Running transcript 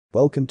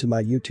Welcome to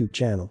my YouTube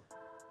channel.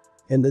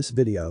 In this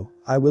video,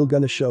 I will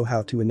gonna show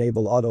how to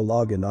enable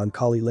Autologin on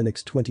Kali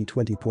Linux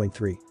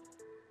 2020.3.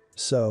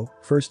 So,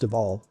 first of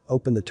all,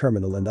 open the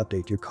terminal and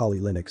update your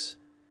Kali Linux.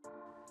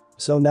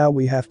 So now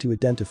we have to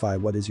identify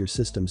what is your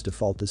system's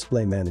default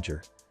display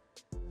manager.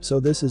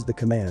 So this is the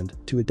command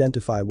to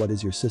identify what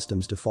is your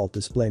system's default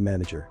display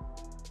manager.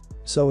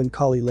 So in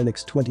Kali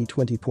Linux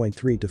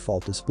 2020.3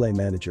 default display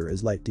manager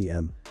is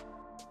lightdm.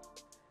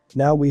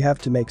 Now we have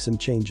to make some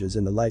changes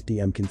in the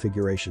lightdm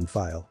configuration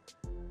file.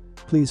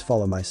 Please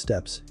follow my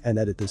steps and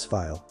edit this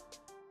file.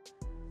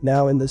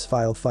 Now in this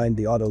file find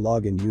the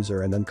Autologin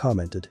user and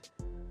uncommented.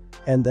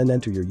 And then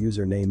enter your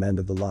username end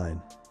of the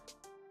line.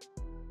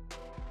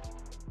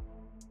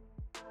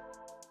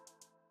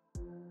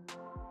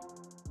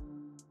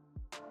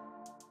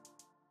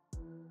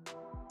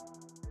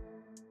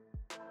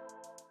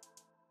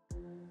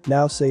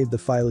 Now save the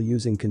file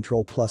using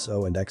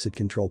Ctrl+O and exit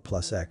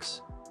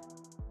Ctrl+X.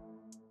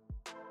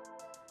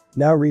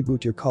 Now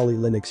reboot your Kali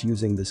Linux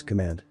using this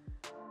command.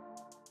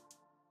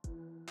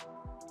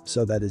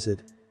 So that is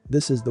it.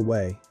 This is the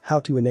way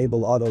how to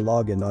enable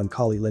Autologin on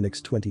Kali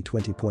Linux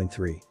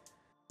 2020.3.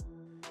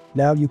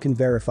 Now you can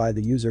verify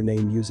the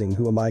username using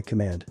whoami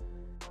command.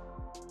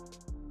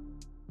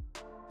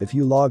 If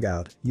you log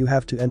out, you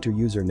have to enter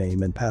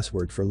username and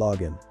password for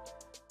login.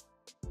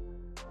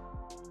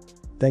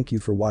 Thank you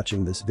for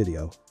watching this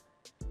video.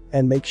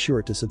 And make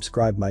sure to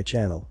subscribe my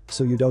channel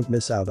so you don't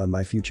miss out on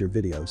my future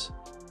videos.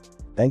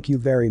 Thank you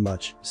very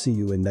much, see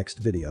you in next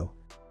video.